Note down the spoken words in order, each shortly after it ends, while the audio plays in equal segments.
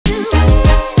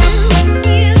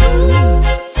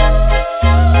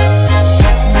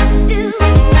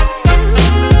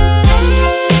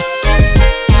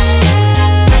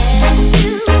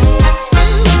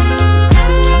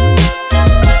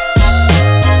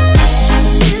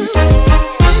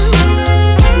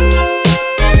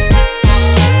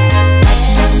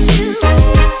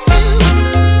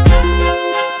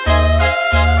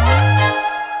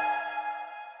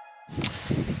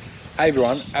Hey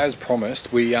everyone, as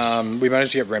promised, we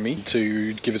managed to get Remi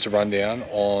to give us a rundown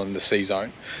on the CZone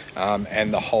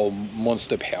and the whole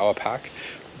monster power pack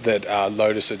that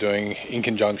Lotus are doing in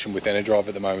conjunction with Enerdrive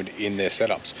at the moment in their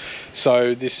setups.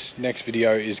 So this next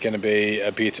video is going to be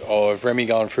a bit of Remi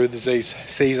going through the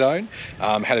CZone,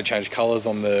 how to change colors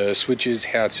on the switches,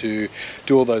 how to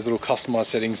do all those little customized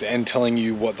settings, and telling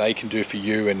you what they can do for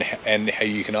you and how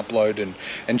you can upload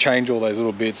and change all those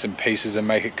little bits and pieces and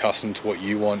make it custom to what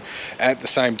you want. At the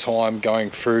same time,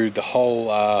 going through the whole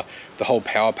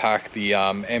power pack, the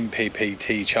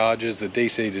MPPT chargers, the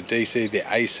DC to DC, the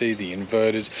AC, the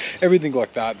inverters, everything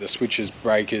like that, the switches,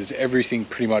 breakers, everything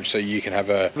pretty much, so you can have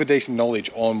a decent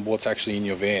knowledge on what's actually in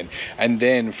your van. And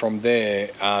then from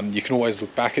there, you can always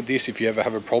look back at this if you ever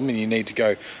have a problem and you need to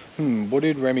go, what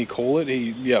did Remi call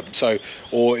it? So,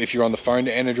 or if you're on the phone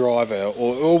to Enerdrive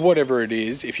or whatever it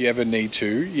is, if you ever need to,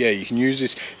 you can use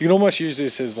this. You can almost use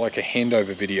this as like a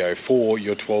handover video for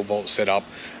your 12-volt setup,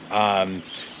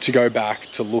 to go back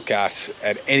to look at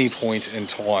any point in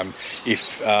time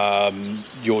if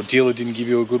your dealer didn't give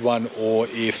you a good one, or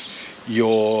if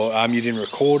you didn't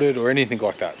record it or anything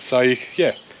like that. So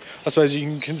yeah, I suppose you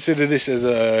can consider this as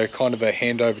a kind of a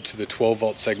handover to the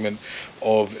 12-volt segment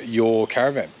of your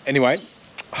caravan. Anyway,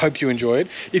 I hope you enjoyed.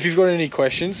 If you've got any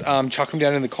questions, chuck them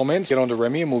down in the comments. Get on to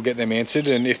Remi and we'll get them answered.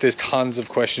 And if there's tons of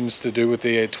questions to do with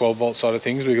the 12-volt side of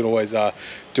things, we can always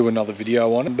do another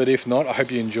video on it. But if not, I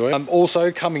hope you enjoy.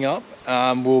 Also coming up,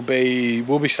 we'll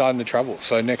be starting to travel.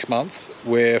 So next month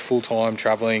we're full-time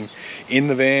traveling in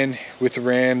the van with the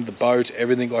Ram, the boat,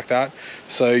 everything like that.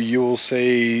 So you'll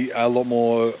see a lot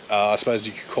more, I suppose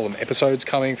you could call them episodes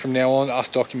coming from now on, us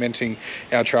documenting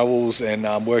our travels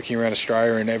and working around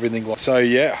Australia and everything like that. So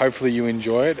yeah, hopefully you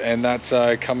enjoy it, and that's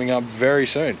coming up very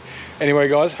soon. Anyway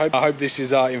guys, I hope this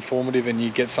is informative and you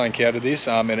get something out of this,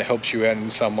 and it helps you out in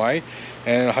some way,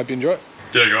 and I hope you enjoy it.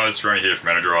 G'day guys, Remi here from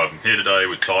Enerdrive. I'm here today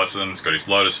with Tyson. He's got his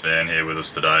Lotus van here with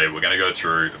us today. We're going to go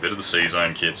through a bit of the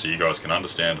CZone kit so you guys can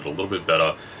understand it a little bit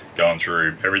better, going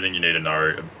through everything you need to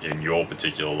know in your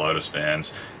particular Lotus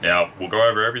vans. Now, we'll go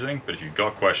over everything, but if you've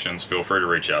got questions, feel free to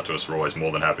reach out to us. We're always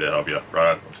more than happy to help you.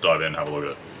 Right, let's dive in and have a look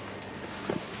at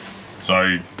it.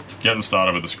 So, getting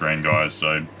started with the screen, guys.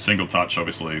 So, single touch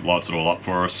obviously lights it all up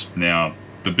for us. Now,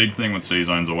 the big thing with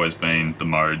CZone's always been the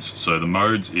modes. So the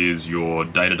modes is your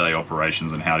day-to-day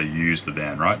operations and how to use the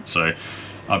van, right? So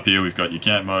up here we've got your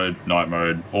camp mode, night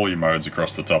mode, all your modes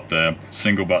across the top there.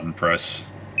 Single button press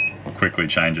quickly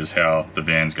changes how the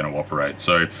van's going to operate.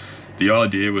 So the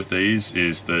idea with these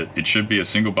is that it should be a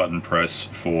single button press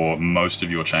for most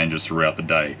of your changes throughout the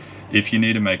day. If you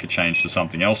need to make a change to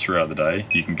something else throughout the day,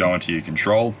 you can go into your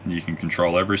control, and you can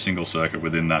control every single circuit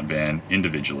within that van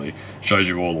individually. Shows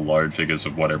you all the load figures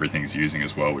of what everything's using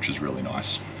as well, which is really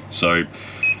nice. So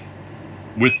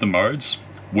with the modes,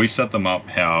 we set them up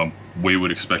how we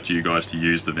would expect you guys to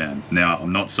use the van. Now,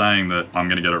 I'm not saying that I'm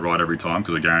going to get it right every time,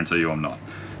 because I guarantee you I'm not.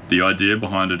 The idea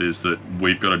behind it is that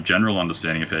we've got a general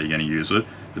understanding of how you're going to use it,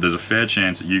 but there's a fair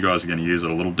chance that you guys are going to use it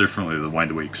a little differently than the way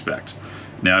that we expect.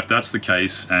 Now, if that's the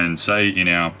case, and say in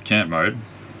our camp mode,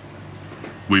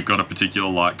 we've got a particular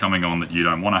light coming on that you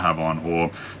don't want to have on, or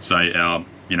say our,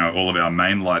 all of our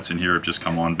main lights in here have just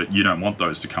come on, but you don't want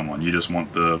those to come on. You just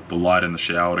want the light in the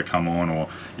shower to come on, or,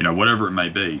 whatever it may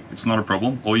be. It's not a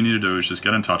problem. All you need to do is just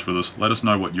get in touch with us. Let us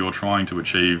know what you're trying to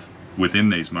achieve within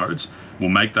these modes. We'll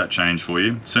make that change for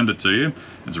you, send it to you.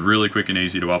 It's really quick and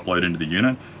easy to upload into the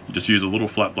unit. You just use a little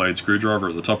flat blade screwdriver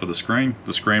at the top of the screen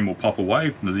will pop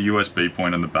away. There's a USB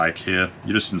point in the back here.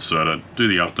 You just insert it, do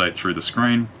the update through the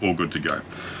screen, all good to go.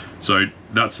 So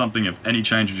that's something, of any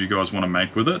changes you guys want to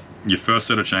make with it, your first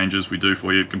set of changes we do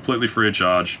for you completely free of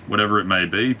charge, whatever it may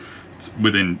be. It's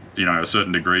within a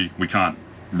certain degree. We can't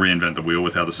reinvent the wheel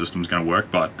with how the system's going to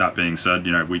work, but that being said,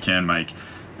 we can make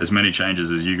as many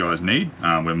changes as you guys need.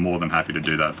 We're more than happy to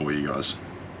do that for you guys.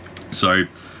 So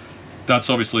that's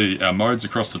obviously our modes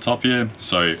across the top here.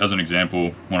 So as an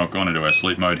example, when I've gone into our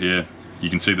sleep mode here,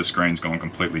 you can see the screen's gone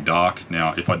completely dark.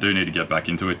 Now, if I do need to get back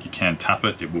into it, you can tap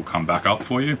it, it will come back up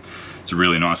for you. It's a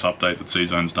really nice update that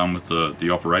CZone's done with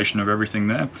the operation of everything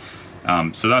there.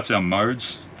 So that's our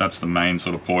modes. That's the main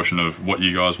sort of portion of what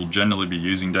you guys will generally be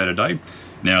using day to day.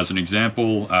 Now, as an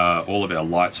example, all of our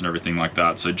lights and everything like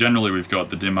that. So generally we've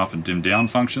got the dim up and dim down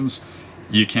functions.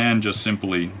 You can just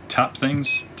simply tap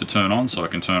things to turn on, so I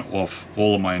can turn off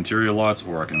all of my interior lights,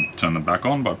 or I can turn them back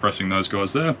on by pressing those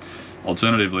guys there.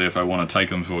 Alternatively, if I want to take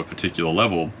them to a particular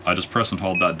level, I just press and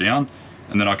hold that down,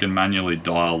 and then I can manually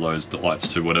dial those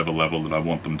lights to whatever level that I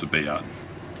want them to be at.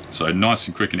 So nice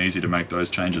and quick and easy to make those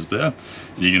changes there.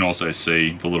 And you can also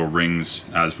see the little rings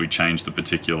as we change the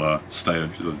particular state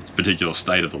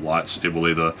of the lights. It will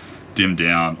either dim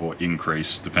down or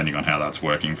increase depending on how that's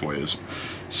working for you.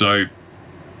 So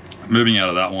moving out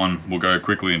of that one, we'll go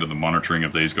quickly into the monitoring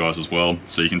of these guys as well.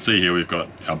 So you can see here we've got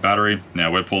our battery.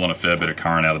 Now we're pulling a fair bit of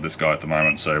current out of this guy at the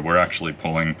moment, so we're actually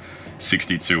pulling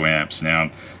 62 amps. Now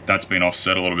that's been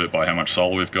offset a little bit by how much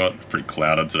solar we've got. Pretty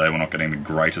clouded today, we're not getting the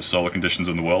greatest solar conditions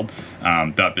in the world.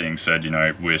 That being said, you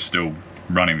know, we're still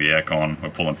running the aircon, we're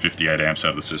pulling 58 amps out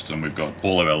of the system, we've got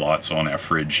all of our lights on, our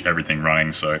fridge, everything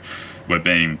running, so we're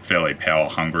being fairly power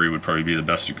hungry would probably be the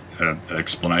best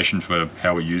explanation for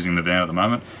how we're using the van at the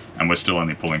moment, and we're still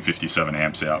only pulling 57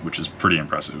 amps out, which is pretty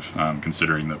impressive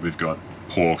considering that we've got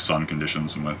poor sun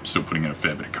conditions and we're still putting in a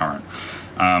fair bit of current.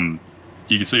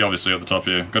 You can see obviously at the top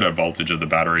here, got our voltage of the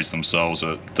batteries themselves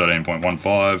at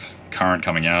 13.15, current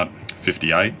coming out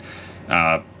 58,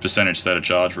 percentage state of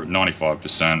charge we're at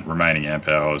 95%, remaining amp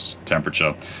hours,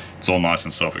 temperature. It's all nice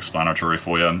and self-explanatory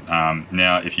for you.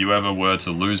 Now, if you ever were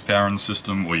to lose power in the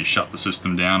system or you shut the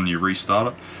system down and you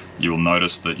restart it, you will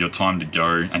notice that your time to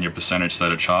go and your percentage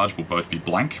state of charge will both be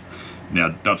blank.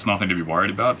 Now, that's nothing to be worried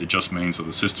about. It just means that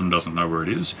the system doesn't know where it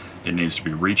is. It needs to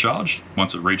be recharged.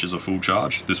 Once it reaches a full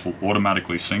charge, this will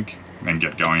automatically sync and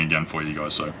get going again for you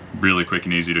guys. So really quick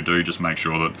and easy to do. Just make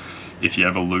sure that if you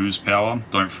ever lose power,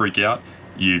 don't freak out.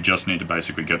 You just need to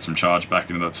basically get some charge back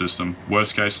into that system.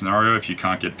 Worst case scenario, if you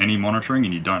can't get any monitoring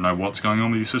and you don't know what's going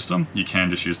on with your system, you can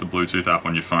just use the Bluetooth app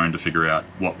on your phone to figure out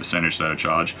what percentage state of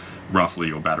charge roughly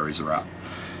your batteries are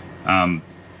at.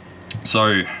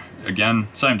 So again,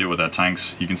 same deal with our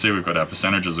tanks. You can see we've got our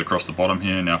percentages across the bottom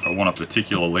here. Now, if I want a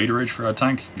particular literage for our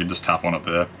tank, you can just tap on it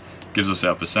there. Gives us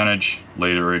our percentage,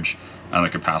 literage, and the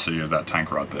capacity of that tank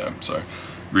right there. So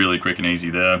really quick and easy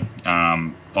there.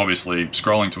 Obviously,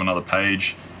 scrolling to another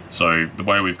page. So the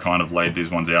way we've kind of laid these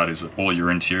ones out is that all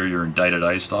your interior and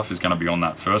day-to-day stuff is going to be on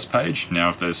that first page. Now,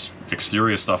 if there's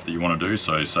exterior stuff that you want to do,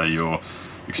 so say your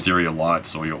exterior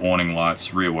lights or your awning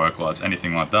lights, rear work lights,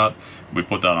 anything like that, we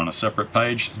put that on a separate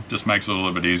page. Just makes it a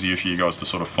little bit easier for you guys to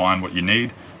sort of find what you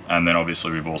need. And then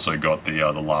obviously we've also got the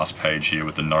last page here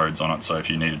with the nodes on it. So if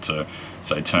you needed to,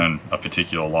 say, turn a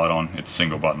particular light on, it's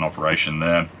single button operation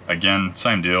there. Again,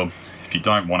 same deal. If you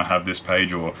don't want to have this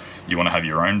page or you want to have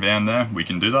your own van there, we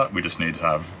can do that. We just need to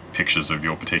have pictures of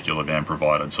your particular van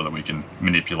provided so that we can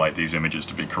manipulate these images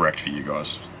to be correct for you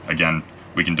guys. Again,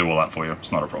 we can do all that for you.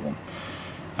 It's not a problem.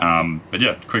 But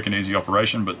yeah, quick and easy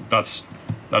operation, but that's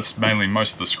mainly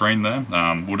most of the screen there.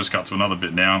 We'll just cut to another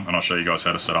bit now and I'll show you guys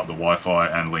how to set up the Wi-Fi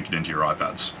and link it into your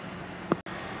iPads.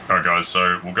 Alright guys,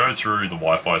 so we'll go through the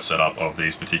Wi-Fi setup of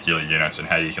these particular units and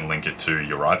how you can link it to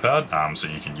your iPad, so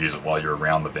you can use it while you're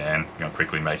around the van,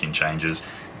 quickly making changes.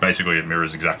 Basically it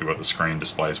mirrors exactly what the screen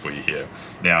displays for you here.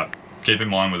 Now, keep in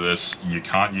mind with this, you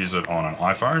can't use it on an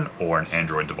iPhone or an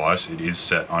Android device. It is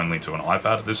set only to an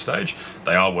iPad at this stage.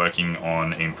 They are working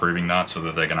on improving that so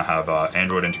that they're going to have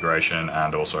Android integration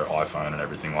and also iPhone and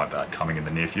everything like that coming in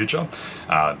the near future.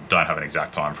 Don't have an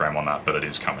exact time frame on that, but it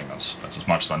is coming. That's as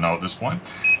much as I know at this point.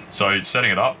 So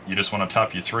setting it up, you just want to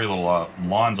tap your three little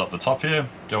lines up the top here,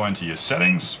 go into your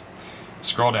settings,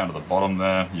 scroll down to the bottom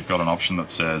there, you've got an option that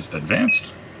says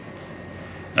Advanced.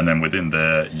 And then within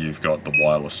there, you've got the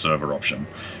wireless server option.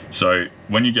 So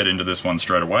when you get into this one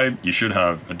straight away, you should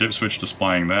have a dip switch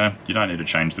displaying there. You don't need to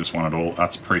change this one at all.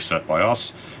 That's preset by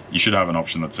us. You should have an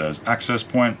option that says access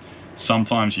point.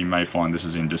 Sometimes you may find this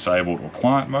is in disabled or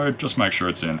client mode. Just make sure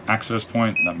it's in access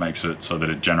point. That makes it so that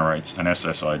it generates an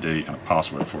SSID and a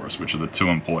password for us, which are the two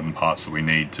important parts that we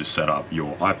need to set up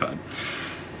your iPad.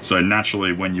 So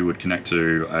naturally, when you would connect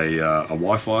to a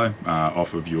Wi-Fi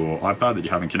off of your iPad that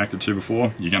you haven't connected to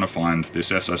before, you're going to find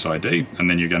this SSID, and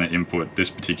then you're going to input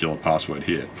this particular password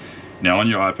here. Now on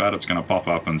your iPad, it's going to pop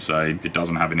up and say it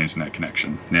doesn't have an internet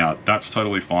connection. Now that's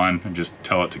totally fine, and just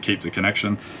tell it to keep the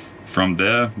connection. From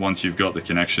there, once you've got the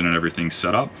connection and everything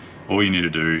set up, all you need to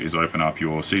do is open up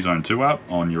your CZone 2 app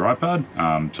on your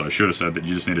iPad. So I should have said that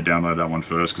you just need to download that one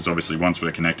first, because obviously once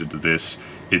we're connected to this,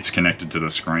 it's connected to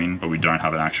the screen, but we don't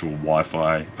have an actual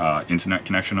Wi-Fi internet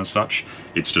connection as such.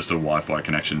 It's just a Wi-Fi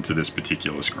connection to this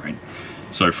particular screen.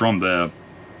 So from there,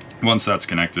 once that's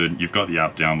connected, you've got the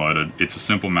app downloaded. It's a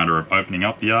simple matter of opening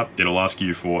up the app. It'll ask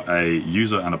you for a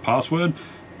user and a password.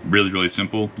 Really, really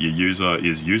simple. Your user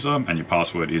is user and your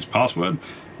password is password.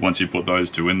 Once you put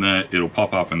those two in there, it'll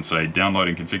pop up and say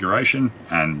downloading configuration.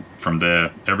 And from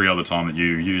there, every other time that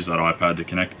you use that iPad to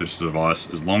connect to this device,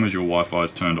 as long as your Wi-Fi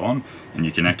is turned on and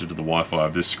you're connected to the Wi-Fi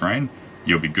of this screen,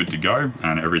 you'll be good to go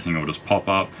and everything will just pop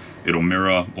up. It'll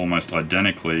mirror almost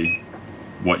identically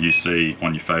what you see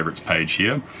on your favorites page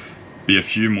here. Be a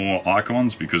few more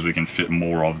icons because we can fit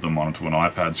more of them onto an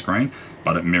iPad screen,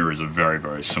 but it mirrors a very,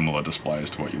 very similar display as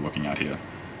to what you're looking at here.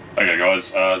 Okay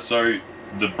guys, so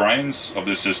the brains of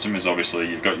this system is obviously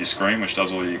you've got your screen which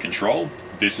does all your control.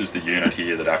 This is the unit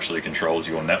here that actually controls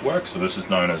your network. So this is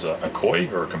known as a COI,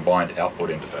 or a combined output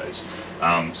interface.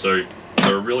 So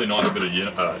they're a really nice bit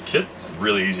of kit,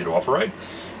 really easy to operate.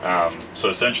 So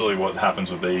essentially what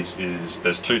happens with these is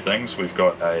there's two things. We've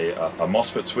got a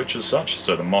MOSFET switch as such.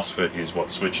 So the MOSFET is what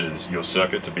switches your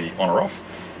circuit to be on or off.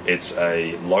 It's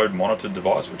a load monitored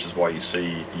device, which is why you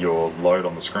see your load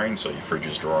on the screen. So your fridge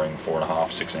is drawing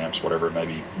 4.5, 6 amps, whatever it may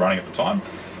be running at the time.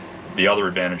 The other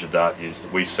advantage of that is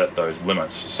that we set those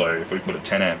limits. So if we put a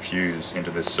 10 amp fuse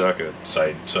into this circuit,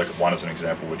 say circuit 1 as an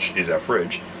example, which is our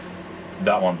fridge,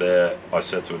 that one there I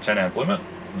set to a 10 amp limit.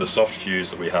 The soft fuse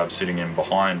that we have sitting in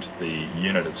behind the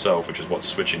unit itself, which is what's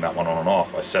switching that one on and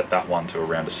off, I set that one to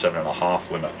around a 7.5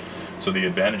 limit. So the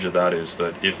advantage of that is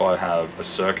that if I have a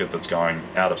circuit that's going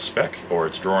out of spec, or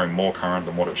it's drawing more current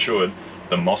than what it should,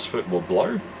 the MOSFET will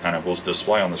blow and it will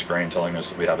display on the screen telling us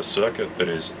that we have a circuit that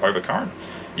is overcurrent.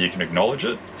 You can acknowledge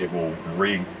it, it will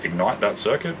reignite that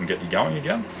circuit and get you going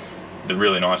again. The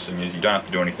really nice thing is you don't have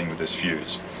to do anything with this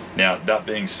fuse. Now, that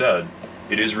being said,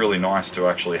 it is really nice to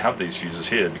actually have these fuses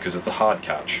here because it's a hard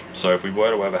catch. So if we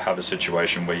were to ever have a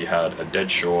situation where you had a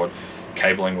dead short,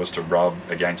 cabling was to rub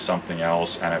against something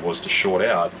else and it was to short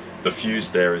out, the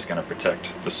fuse there is going to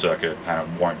protect the circuit and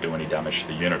it won't do any damage to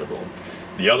the unit at all.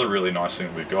 The other really nice thing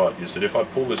that we've got is that if I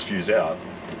pull this fuse out,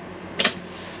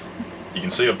 you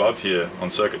can see above here on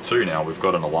circuit 2 now we've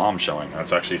got an alarm showing and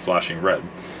it's actually flashing red.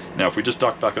 Now if we just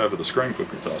duck back over the screen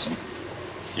quickly, Tyson,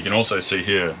 you can also see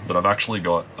here that I've actually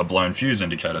got a blown fuse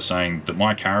indicator saying that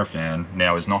my Caravan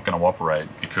now is not going to operate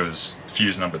because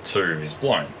fuse number 2 is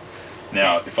blown.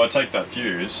 Now if I take that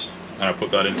fuse and I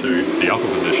put that into the upper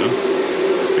position,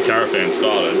 the Caravan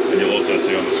started, and you'll also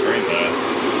see on the screen there,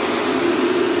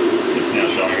 it's now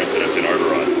showing us that it's in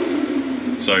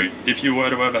override. So if you were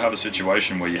to ever have a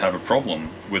situation where you have a problem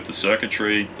with the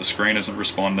circuitry, the screen isn't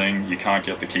responding, you can't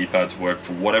get the keypad to work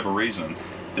for whatever reason,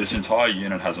 this entire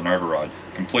unit has an override,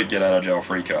 complete get out of jail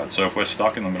free card. So if we're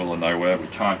stuck in the middle of nowhere, you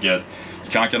can't get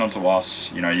onto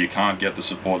us, you can't get the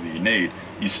support that you need,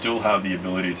 you still have the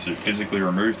ability to physically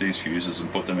remove these fuses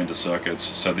and put them into circuits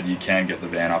so that you can get the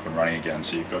van up and running again.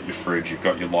 So you've got your fridge, you've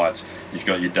got your lights, you've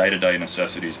got your day-to-day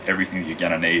necessities, everything that you're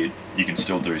gonna need, you can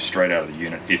still do straight out of the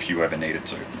unit if you ever needed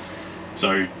to.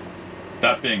 So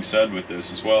that being said with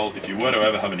this as well, if you were to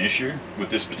ever have an issue with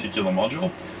this particular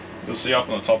module, you'll see up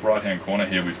in the top right hand corner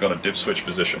here we've got a dip switch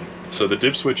position. So the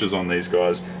dip switches on these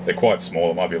guys, they're quite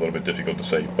small, it might be a little bit difficult to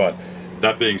see, but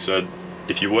that being said,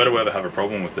 if you were to ever have a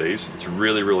problem with these, it's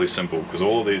really, really simple because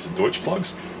all of these are Deutsch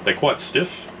plugs. They're quite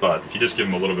stiff, but if you just give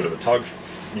them a little bit of a tug,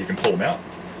 you can pull them out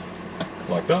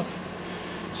like that.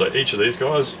 So each of these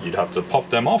guys, you'd have to pop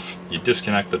them off, you'd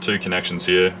disconnect the 2 connections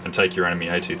here and take your Remi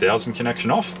A2000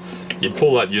 connection off. You'd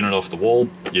pull that unit off the wall,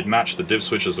 you'd match the dip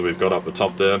switches that we've got up the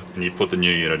top there, and you'd put the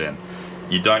new unit in.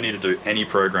 You don't need to do any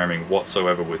programming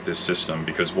whatsoever with this system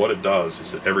because what it does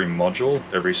is that every module,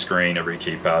 every screen, every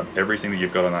keypad, everything that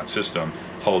you've got on that system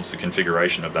holds the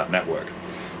configuration of that network.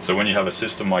 So when you have a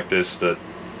system like this that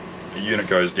the unit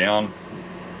goes down,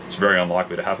 it's very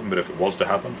unlikely to happen, but if it was to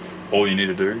happen, all you need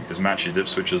to do is match your dip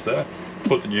switches there,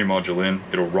 put the new module in,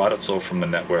 it'll write itself from the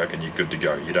network and you're good to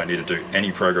go. You don't need to do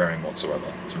any programming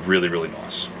whatsoever. It's really, really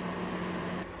nice.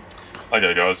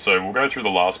 Okay guys, so we'll go through the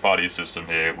last part of your system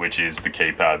here, which is the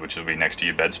keypad, which will be next to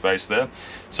your bed space there.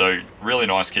 So really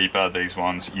nice keypad, these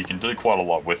ones. You can do quite a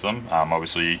lot with them.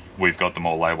 Obviously we've got them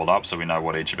all labeled up so we know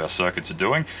what each of our circuits are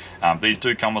doing. These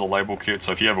do come with a label kit,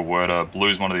 so if you ever were to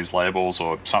lose one of these labels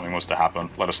or something was to happen,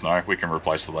 let us know. We can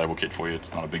replace the label kit for you,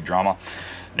 it's not a big drama.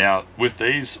 Now with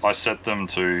these, I set them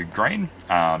to green.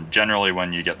 Generally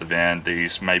when you get the van,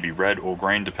 these may be red or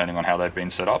green depending on how they've been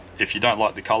set up. If you don't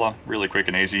like the color, really quick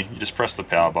and easy, you just press the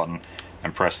power button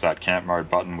and press that camp mode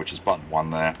button, which is button 1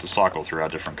 there, to cycle through our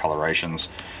different colorations.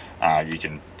 I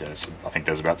think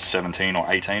there's about 17 or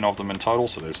 18 of them in total,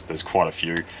 so there's quite a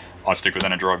few. I stick with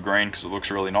Enerdrive green because it looks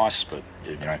really nice, but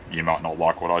you might not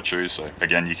like what I choose, so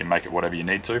again, you can make it whatever you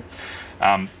need to.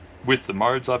 With the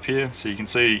modes up here, so you can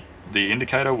see the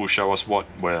indicator will show us what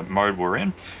mode we're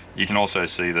in. You can also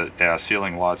see that our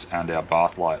ceiling lights and our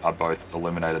bath light are both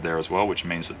illuminated there as well, which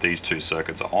means that these 2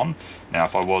 circuits are on. Now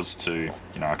if I was to,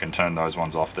 I can turn those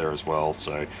ones off there as well,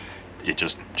 so it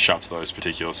just shuts those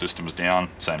particular systems down.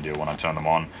 Same deal when I turn them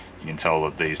on, you can tell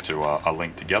that these 2 are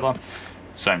linked together.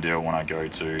 Same deal when I go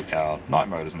to our night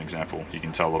mode as an example, you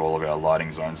can tell that all of our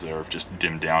lighting zones there have just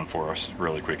dimmed down for us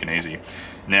really quick and easy.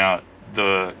 Now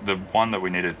the one that we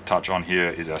need to touch on here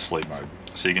is our sleep mode.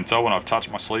 So you can tell when I've touched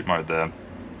my sleep mode there,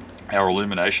 our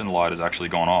illumination light has actually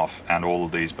gone off, and all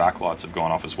of these backlights have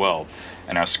gone off as well,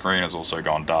 and our screen has also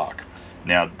gone dark.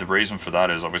 Now the reason for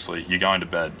that is obviously you're going to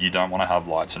bed, you don't want to have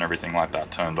lights and everything like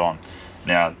that turned on.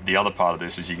 Now the other part of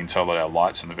this is you can tell that our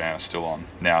lights in the van are still on.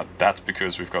 Now that's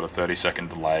because we've got a 30-second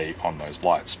delay on those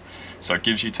lights. So it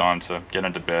gives you time to get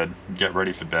into bed, get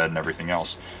ready for bed and everything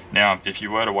else. Now if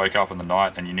you were to wake up in the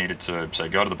night and you needed to, say,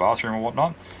 go to the bathroom or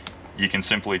whatnot, you can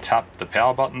simply tap the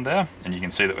power button there and you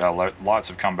can see that our lights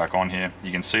have come back on here.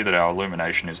 You can see that our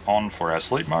illumination is on for our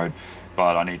sleep mode,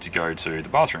 but I need to go to the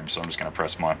bathroom. So I'm just going to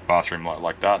press my bathroom light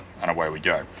like that and away we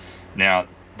go. Now,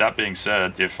 that being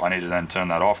said, if I need to then turn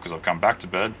that off because I've come back to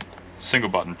bed, single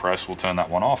button press will turn that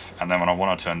one off. And then when I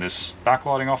want to turn this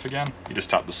backlighting off again, you just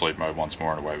tap the sleep mode once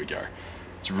more and away we go.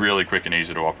 It's really quick and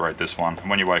easy to operate this one. And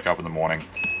when you wake up in the morning,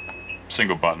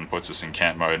 single button puts us in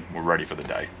camp mode. We're ready for the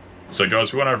day. So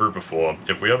guys, we went over it before.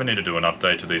 If we ever need to do an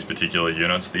update to these particular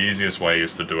units, the easiest way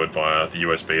is to do it via the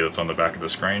USB that's on the back of the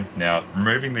screen. Now,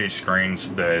 removing these screens,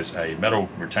 there's a metal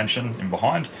retention in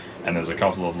behind, and there's a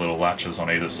couple of little latches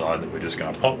on either side that we're just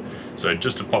going to pop. So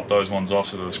just to pop those ones off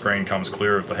so that the screen comes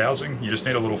clear of the housing, you just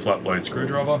need a little flat blade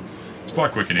screwdriver. It's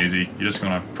quite quick and easy. You're just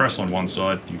going to press on one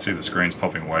side. You can see the screen's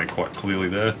popping away quite clearly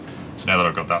there. So now that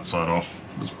I've got that side off,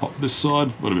 just pop this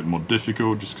side. A little bit more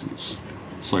difficult just because it's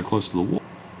so close to the wall.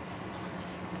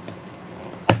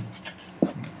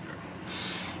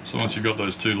 So once you've got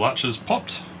those two latches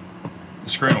popped, the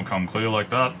screen will come clear like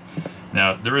that.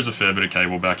 Now there is a fair bit of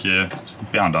cable back here. It's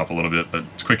bound up a little bit, but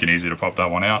it's quick and easy to pop that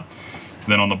one out.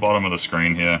 Then on the bottom of the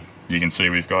screen here, you can see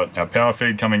we've got our power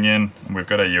feed coming in, and we've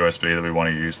got our USB that we want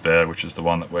to use there, which is the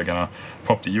one that we're gonna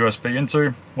pop the USB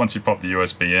into. Once you pop the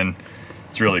USB in,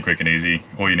 it's really quick and easy.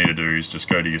 All you need to do is just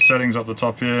go to your settings up the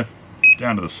top here,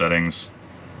 down to the settings,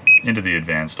 into the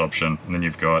advanced option, and then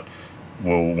you've got,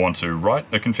 we'll want to write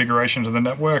a configuration to the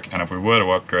network, and if we were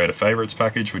to upgrade a favorites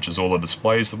package, which is all the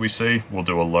displays that we see, we'll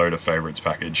do a load of favorites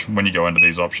package. When you go into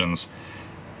these options,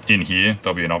 in here,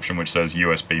 there'll be an option which says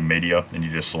USB media, and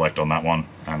you just select on that one,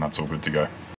 and that's all good to go.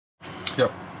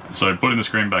 Yep. So putting the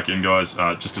screen back in, guys,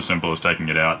 just as simple as taking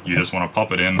it out. You just want to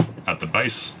pop it in at the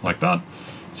base, like that.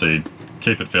 So you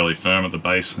keep it fairly firm at the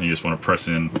base, and you just want to press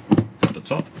in at the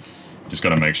top. Just got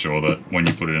to make sure that when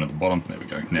you put it in at the bottom, there we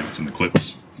go, now it's in the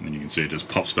clips. And then you can see it just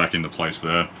pops back into place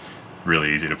there.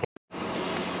 Really easy to put.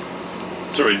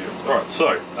 Too easy. Alright,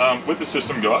 so with the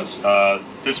system, guys,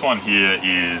 this one here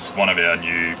is one of our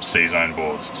new CZone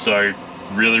boards. So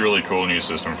really cool new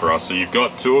system for us. So you've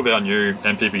got two of our new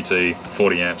MPPT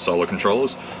 40 amp solar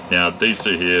controllers. Now these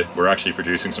two here, we're actually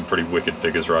producing some pretty wicked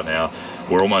figures right now.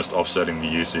 We're almost offsetting the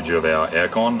usage of our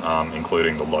aircon,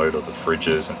 including the load of the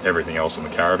fridges and everything else in the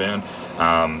caravan.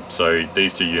 So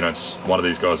these two units, one of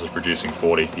these guys is producing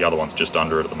 40, the other one's just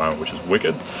under it at the moment, which is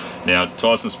wicked. Now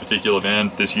Tyson's particular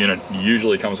van, this unit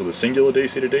usually comes with a singular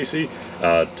DC to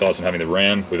DC. Tyson having the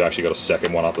Ram, we've actually got a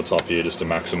second one up the top here just to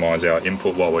maximize our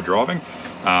input while we're driving.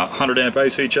 100 amp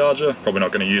AC charger, probably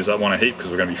not going to use that one a heap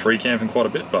because we're going to be free camping quite a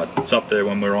bit, but it's up there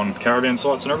when we're on caravan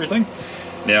sites and everything.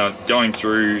 Now going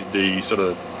through the sort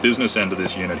of business end of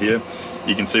this unit here,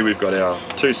 you can see we've got our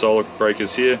two solar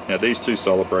breakers here. Now these two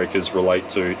solar breakers relate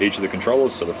to each of the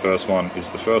controllers. So the first one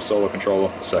is the first solar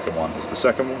controller, the second one is the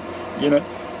second unit.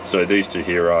 So these two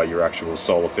here are your actual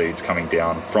solar feeds coming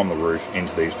down from the roof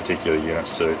into these particular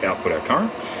units to output our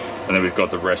current. And then we've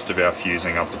got the rest of our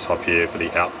fusing up the top here for the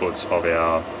outputs of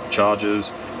our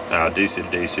chargers, our DC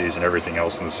to DCs and everything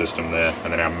else in the system there,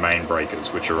 and then our main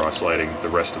breakers, which are isolating the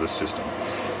rest of the system.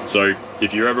 So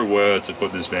if you ever were to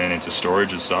put this van into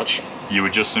storage as such, you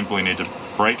would just simply need to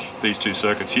break these two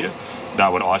circuits here.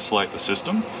 That would isolate the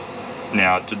system.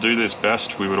 Now to do this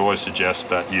best, we would always suggest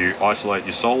that you isolate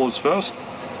your solars first,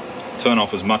 turn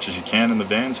off as much as you can in the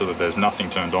van so that there's nothing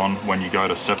turned on when you go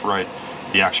to separate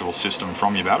the actual system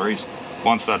from your batteries.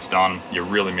 Once that's done, you're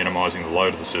really minimizing the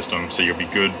load of the system, so you'll be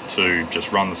good to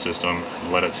just run the system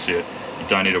and let it sit. You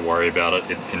don't need to worry about it.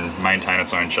 It can maintain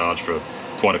its own charge for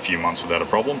quite a few months without a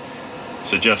problem.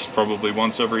 Suggest probably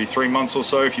once every 3 months or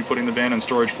so if you're putting the van in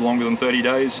storage for longer than 30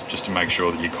 days, just to make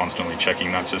sure that you're constantly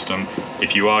checking that system.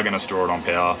 If you are going to store it on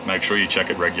power, make sure you check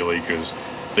it regularly because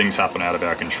things happen out of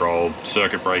our control.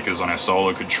 Circuit breakers on our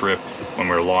solar could trip when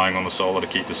we're relying on the solar to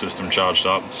keep the system charged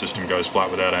up. The system goes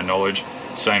flat without our knowledge.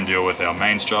 Same deal with our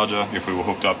mains charger. If we were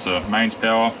hooked up to mains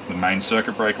power, the main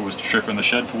circuit breaker was to trip in the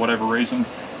shed for whatever reason,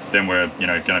 then we're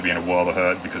going to be in a world of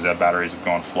hurt because our batteries have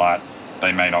gone flat.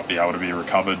 They may not be able to be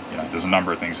recovered. There's a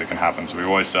number of things that can happen. So we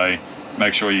always say,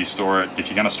 make sure you store it. If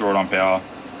you're going to store it on power,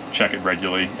 check it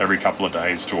regularly, every couple of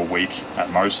days to a week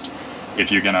at most.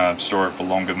 if you're going to store it for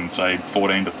longer than say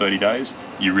 14 to 30 days,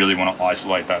 you really want to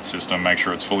isolate that system, make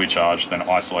sure it's fully charged, then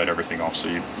isolate everything off so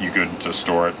you're good to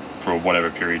store it for whatever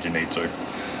period you need to.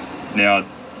 Now,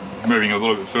 moving a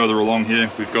little bit further along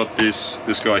here, we've got this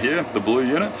guy here, the blue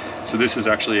unit. So this is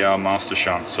actually our master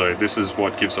shunt. So this is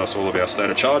what gives us all of our state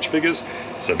of charge figures.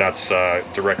 So that's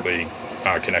directly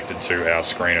connected to our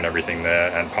screen and everything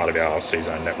there, and part of our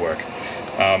CZone network.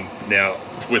 Now,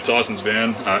 with Tyson's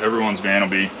van, everyone's van will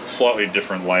be slightly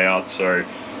different layout. So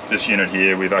this unit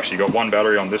here, we've actually got one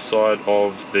battery on this side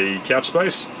of the couch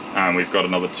space, and we've got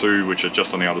another two which are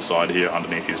just on the other side here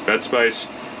underneath his bed space.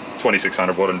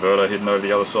 2600 watt inverter hidden over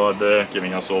the other side there,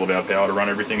 giving us all of our power to run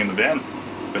everything in the van.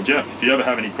 But yeah, if you ever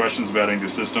have any questions about any of the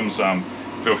systems,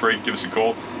 feel free, give us a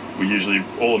call.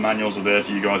 All the manuals are there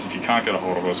for you guys if you can't get a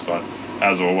hold of us, but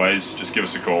as always, just give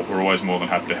us a call. We're always more than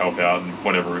happy to help out, and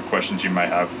whatever questions you may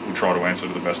have, we'll try to answer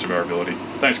to the best of our ability.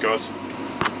 Thanks, guys.